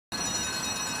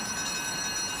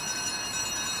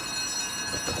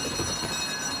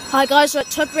Hi guys, we're at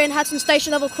Tutbury and Hatton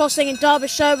Station level crossing in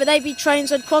Derbyshire with AB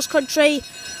trains and cross country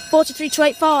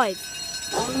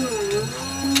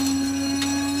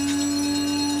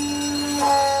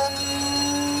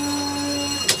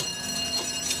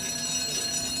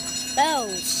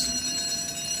Bells.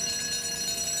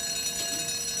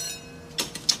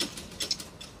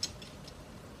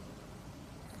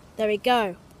 There we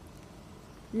go.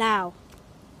 Now,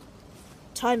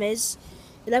 time is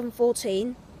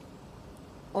 11:14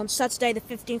 on Saturday the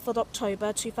 15th of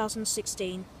October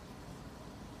 2016.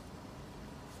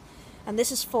 And this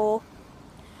is for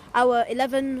our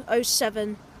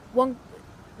 11:07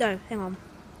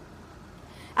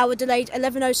 our delayed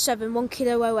 11:07 1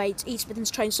 kilo 08 East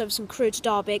Midlands train service and crew to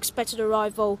Derby, expected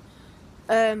arrival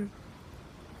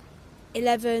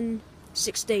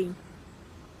 11:16.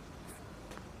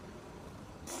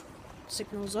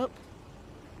 Signals up.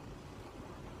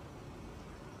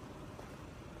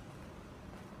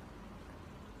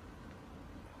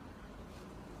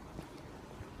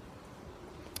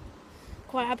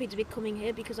 Quite happy to be coming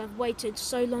here because I've waited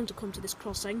so long to come to this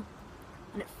crossing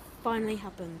and it finally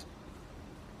happened.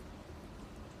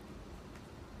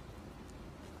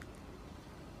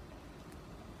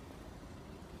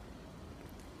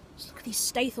 Just look at these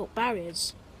Staithorpe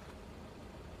barriers.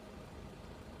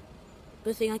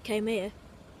 Good thing I came here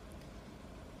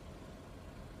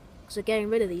because they're getting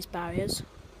rid of these barriers,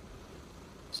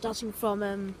 starting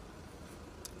from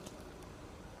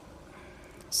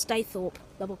Staithorpe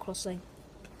level crossing.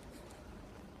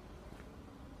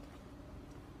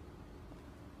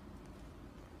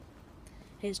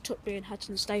 Here's Tutbury and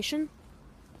Hatton Station.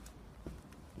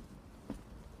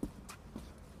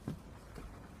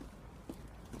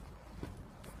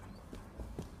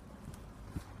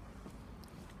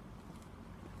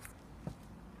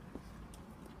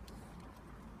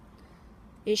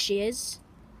 Here she is.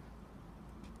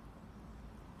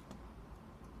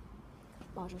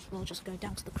 We'll just go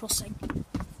down to the crossing.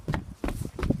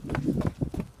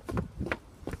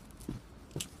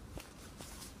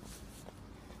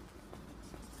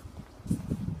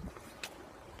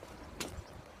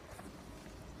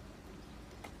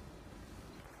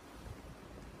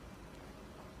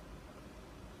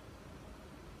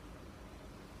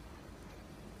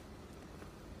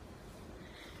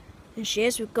 Here she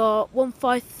is. We've got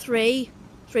 153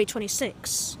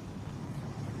 326.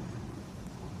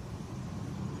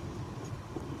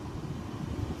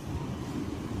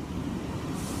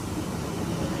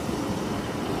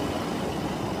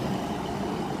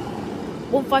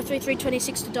 One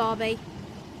 53326 to Derby,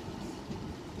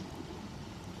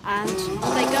 and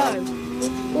on they go.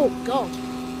 Oh God!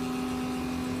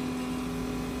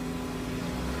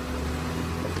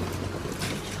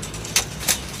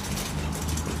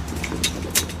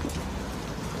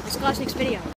 That's the guys' next video.